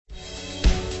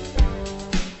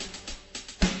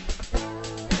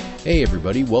Hey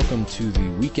everybody, welcome to the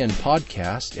weekend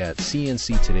podcast at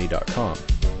cnctoday.com.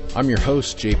 I'm your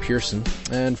host, Jay Pierson,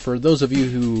 and for those of you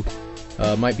who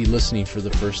might be listening for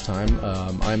the first time,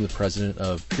 I'm the president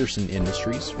of Pierson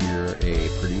Industries. We're a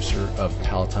producer of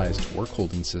palletized work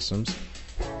holding systems.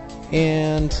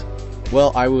 And,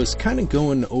 well, I was kind of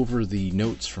going over the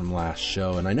notes from last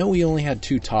show, and I know we only had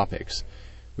two topics.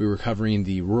 We were covering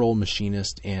the rural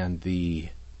machinist and the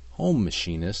home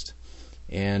machinist.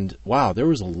 And wow, there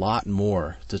was a lot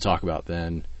more to talk about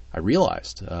than I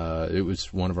realized. It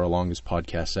was one of our longest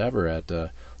podcasts ever at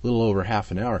a little over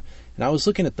half an hour. And I was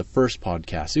looking at the first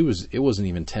podcast. It wasn't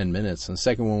even 10 minutes. And the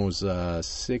second one was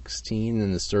 16,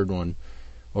 and the third one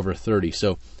over 30.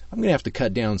 So I'm going to have to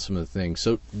cut down some of the things.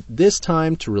 So this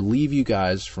time, to relieve you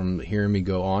guys from hearing me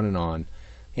go on,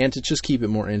 and to just keep it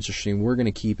more interesting, we're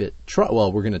going to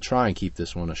we're going to try and keep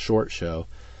this one a short show.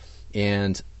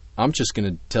 And I'm just going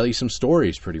to tell you some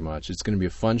stories pretty much. It's going to be a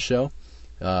fun show.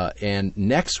 And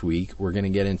next week, we're going to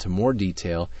get into more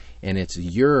detail, and it's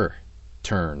your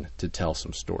turn to tell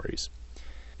some stories.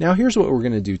 Now, here's what we're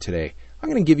going to do today. I'm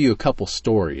going to give you a couple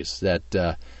stories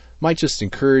that might just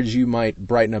encourage you, might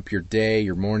brighten up your day,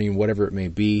 your morning, whatever it may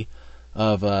be,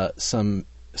 of some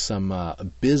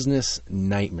business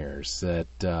nightmares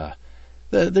that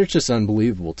they're just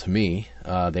unbelievable to me.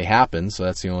 They happen, so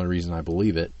that's the only reason I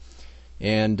believe it.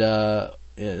 And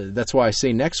that's why I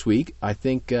say next week, I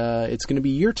think it's going to be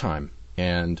your time.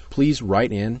 And please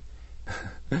write in.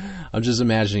 I'm just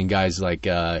imagining guys like,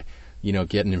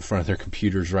 getting in front of their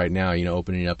computers right now,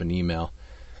 opening up an email.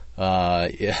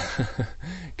 Yeah.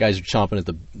 Guys are chomping at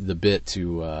the bit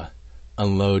to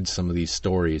unload some of these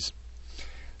stories.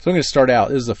 So I'm going to start out.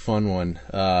 This is a fun one.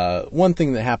 One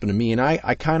thing that happened to me, and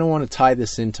I kind of want to tie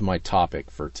this into my topic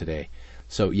for today.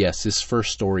 So yes, this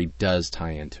first story does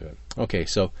tie into it. Okay,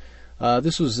 so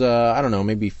this was,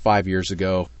 maybe 5 years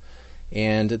ago.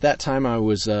 And at that time I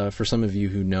was, for some of you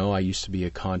who know, I used to be a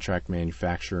contract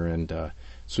manufacturer and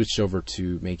switched over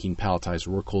to making palletized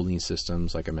work holding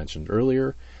systems like I mentioned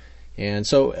earlier. And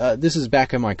so this is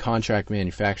back in my contract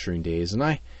manufacturing days. And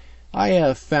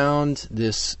I found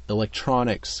this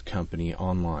electronics company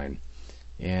online.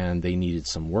 And they needed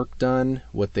some work done.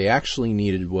 What they actually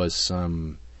needed was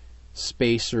some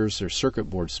spacers or circuit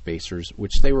board spacers,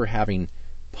 which they were having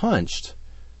punched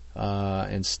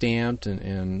and stamped,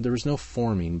 and there was no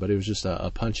forming, but it was just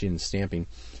a punching and stamping.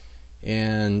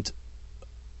 And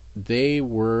they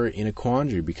were in a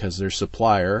quandary because their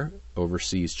supplier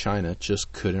overseas, China,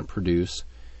 just couldn't produce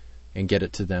and get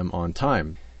it to them on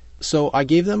time. So I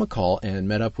gave them a call and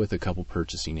met up with a couple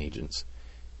purchasing agents.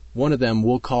 One of them,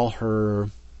 we'll call her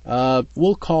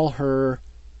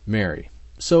Mary.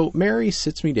 So Mary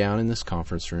sits me down in this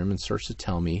conference room and starts to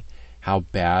tell me how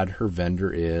bad her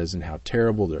vendor is and how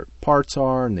terrible their parts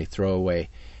are, and they throw away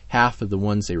half of the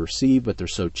ones they receive, but they're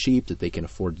so cheap that they can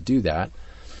afford to do that.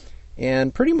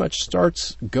 And pretty much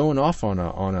starts going off on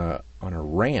a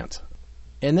rant.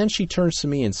 And then she turns to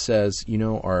me and says,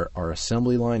 our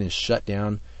assembly line is shut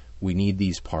down. We need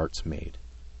these parts made.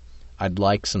 I'd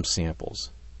like some samples.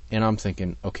 And I'm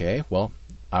thinking, okay, well,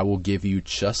 I will give you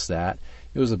just that.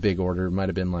 It was a big order. It might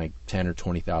have been like 10 or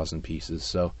 20,000 pieces.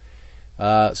 So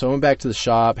I went back to the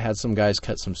shop, had some guys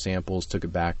cut some samples, took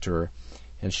it back to her,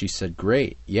 and she said,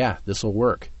 great, yeah, this will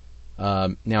work.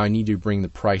 Now I need to bring the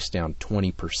price down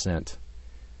 20%.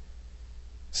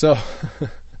 So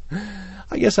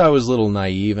I guess I was a little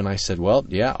naive, and I said, well,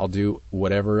 yeah, I'll do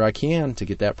whatever I can to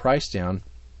get that price down.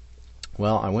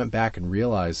 Well, I went back and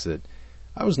realized that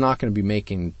I was not going to be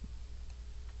making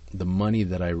the money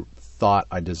that I thought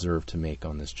I deserved to make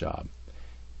on this job.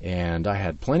 And I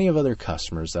had plenty of other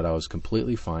customers that I was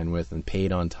completely fine with and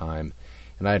paid on time.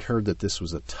 And I had heard that this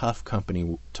was a tough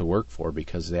company to work for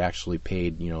because they actually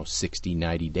paid, 60,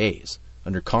 90 days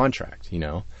under contract.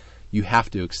 You have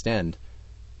to extend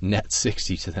net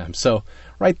 60 to them. So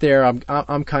right there,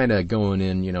 I'm kind of going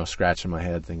in, scratching my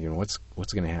head thinking, what's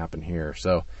going to happen here?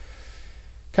 So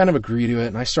kind of agree to it,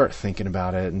 and I start thinking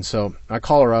about it. And so I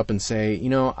call her up and say,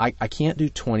 I can't do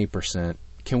 20%.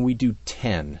 Can we do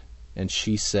 10? And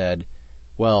she said,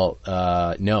 well,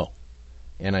 no.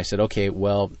 And I said, okay,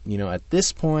 well, at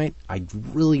this point, I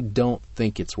really don't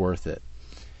think it's worth it.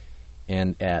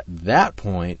 And at that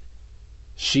point,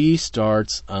 she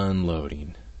starts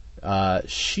unloading.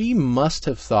 She must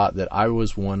have thought that I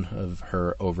was one of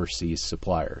her overseas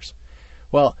suppliers.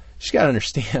 Well, she got to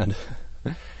understand,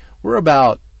 we're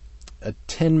about a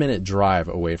 10-minute drive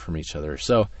away from each other.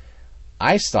 So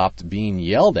I stopped being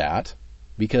yelled at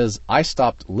because I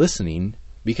stopped listening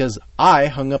because I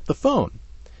hung up the phone.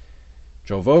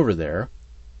 Drove over there,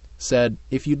 said,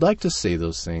 if you'd like to say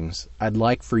those things, I'd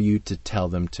like for you to tell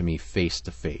them to me face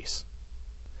to face.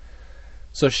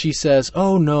 So she says,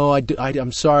 oh no,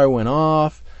 I'm sorry I went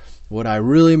off. What I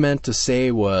really meant to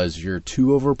say was you're too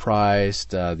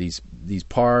overpriced. These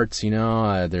parts,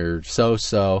 they're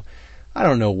so. I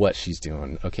don't know what she's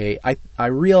doing, okay? I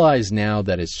realize now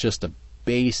that it's just a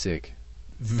basic,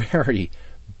 very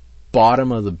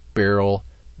bottom of the barrel,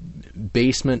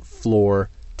 basement floor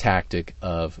tactic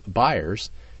of buyers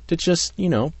to just,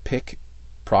 pick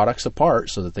products apart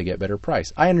so that they get better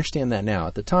price. I understand that now.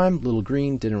 At the time, Little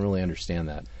Green didn't really understand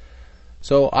that.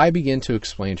 So I begin to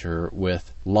explain to her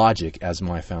with logic as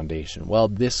my foundation. Well,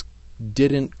 this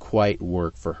didn't quite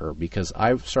work for her because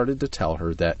I started to tell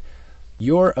her that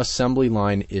your assembly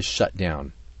line is shut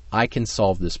down. I can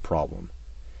solve this problem.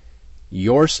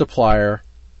 Your supplier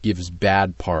gives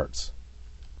bad parts.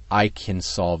 I can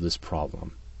solve this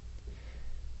problem.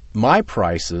 My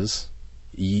prices,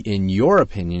 in your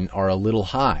opinion, are a little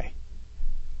high.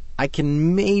 I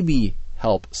can maybe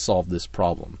help solve this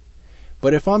problem.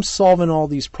 But if I'm solving all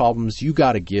these problems, you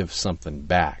got to give something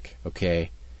back, okay?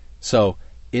 So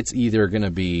it's either going to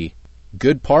be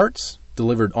good parts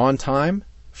delivered on time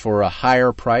for a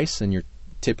higher price than you're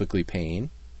typically paying,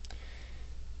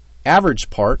 average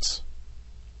parts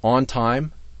on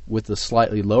time with a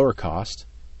slightly lower cost,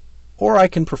 or I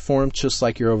can perform just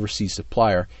like your overseas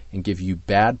supplier and give you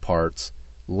bad parts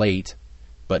late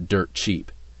but dirt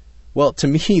cheap. Well, to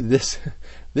me,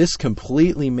 this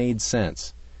completely made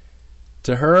sense.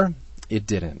 To her, it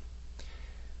didn't.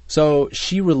 So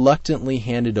she reluctantly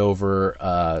handed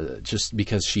over, just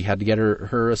because she had to get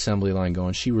her assembly line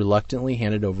going, she reluctantly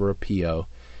handed over a PO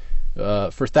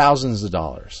for thousands of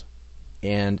dollars.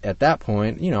 And at that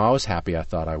point, I was happy. I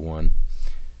thought I won.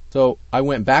 So I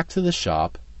went back to the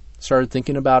shop, started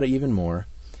thinking about it even more,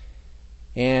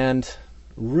 and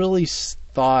really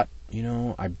thought,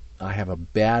 I have a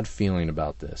bad feeling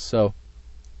about this. So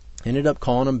ended up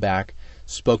calling them back,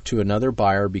 spoke to another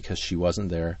buyer because she wasn't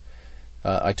there.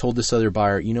 I told this other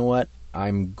buyer, you know what?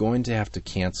 I'm going to have to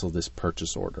cancel this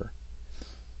purchase order.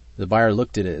 The buyer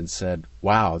looked at it and said,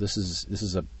 wow, this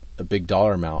is a big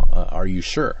dollar amount. Are you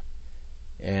sure?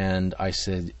 And I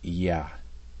said, yeah.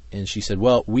 And she said,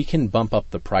 well, we can bump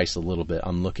up the price a little bit.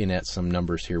 I'm looking at some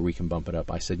numbers here. We can bump it up.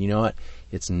 I said, you know what?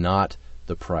 It's not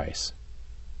the price.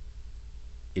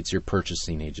 It's your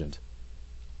purchasing agent.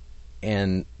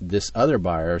 And this other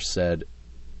buyer said,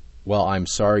 well, I'm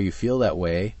sorry you feel that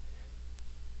way,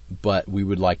 but we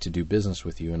would like to do business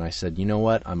with you. And I said, you know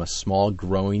what? I'm a small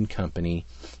growing company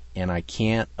and I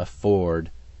can't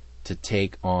afford to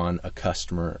take on a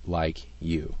customer like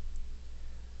you.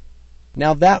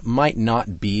 Now that might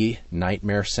not be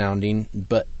nightmare sounding,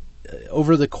 but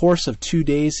over the course of 2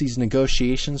 days, these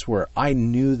negotiations where I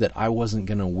knew that I wasn't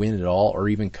going to win at all or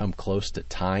even come close to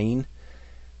tying,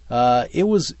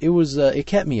 it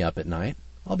kept me up at night.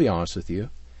 I'll be honest with you.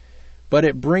 But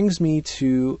it brings me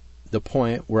to the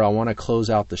point where I want to close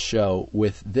out the show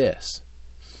with this.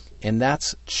 And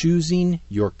that's choosing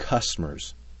your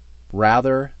customers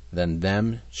rather than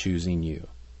them choosing you.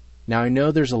 Now, I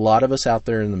know there's a lot of us out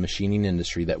there in the machining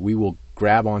industry that we will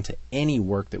grab onto any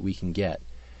work that we can get.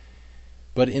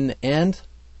 But in the end,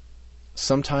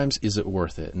 sometimes is it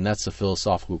worth it? And that's the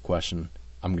philosophical question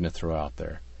I'm going to throw out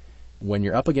there. When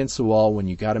you're up against the wall, when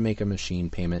you got to make a machine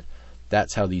payment,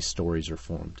 that's how these stories are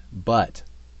formed. But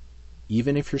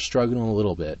even if you're struggling a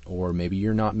little bit, or maybe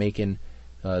you're not making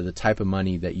the type of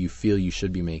money that you feel you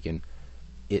should be making,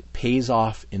 it pays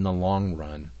off in the long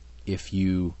run if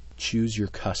you choose your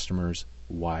customers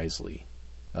wisely.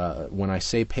 When I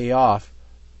say pays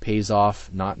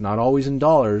off not always in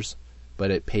dollars, but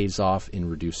it pays off in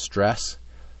reduced stress,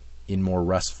 in more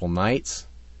restful nights,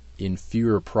 in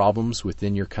fewer problems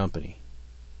within your company.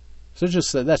 So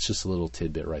that's just a little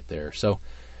tidbit right there. So,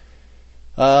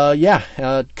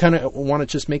 kind of want to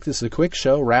just make this a quick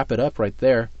show, wrap it up right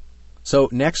there. So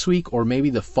next week or maybe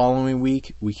the following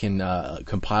week, we can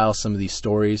compile some of these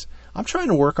stories. I'm trying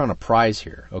to work on a prize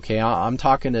here, okay? I'm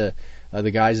talking to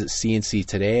the guys at CNC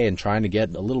Today and trying to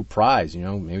get a little prize,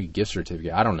 maybe gift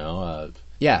certificate. I don't know.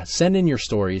 Send in your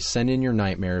stories, send in your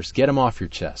nightmares, get them off your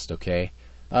chest, okay?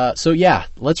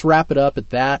 Let's wrap it up at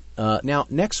that. Now,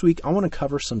 next week, I want to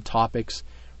cover some topics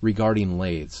regarding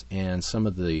lathes and some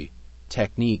of the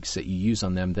techniques that you use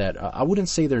on them that I wouldn't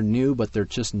say they're new, but they're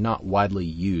just not widely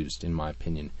used, in my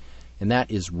opinion. And that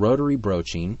is rotary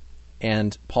broaching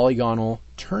and polygonal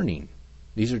turning.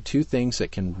 These are two things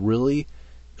that can really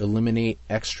eliminate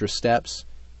extra steps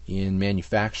in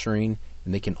manufacturing,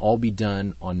 and they can all be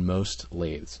done on most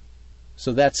lathes.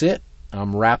 So that's it.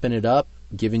 I'm wrapping it up,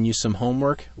 giving you some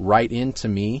homework. Write in to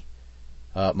me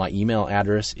My email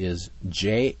address is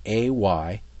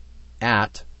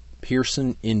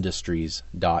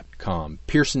jay@pearsonindustries.com.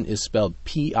 Pierson is spelled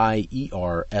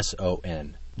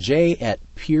Pierson.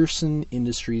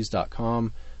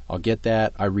 jay@pearsonindustries.com. I'll get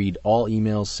that. I read all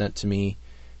emails sent to me.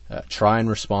 Try and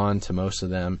respond to most of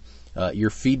them. Your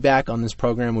feedback on this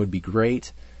program would be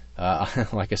great.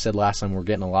 Like I said last time, we're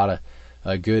getting a lot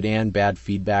of good and bad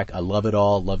feedback. I love it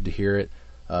all. Love to hear it.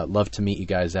 Love to meet you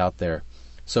guys out there.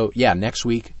 So yeah, next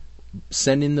week,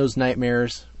 send in those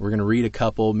nightmares. We're going to read a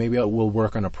couple. Maybe we'll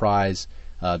work on a prize.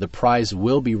 The prize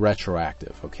will be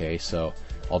retroactive, okay? So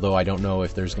although I don't know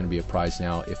if there's going to be a prize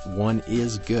now, if one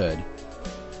is good,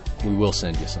 we will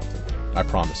send you something. I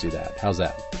promise you that. How's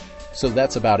that? So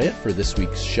that's about it for this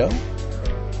week's show.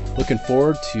 Looking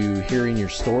forward to hearing your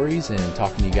stories and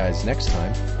talking to you guys next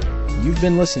time. You've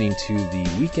been listening to the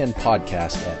Weekend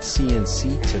Podcast at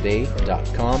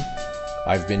cnctoday.com.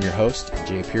 I've been your host,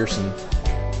 Jay Pierson.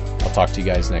 I'll talk to you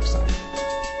guys next time.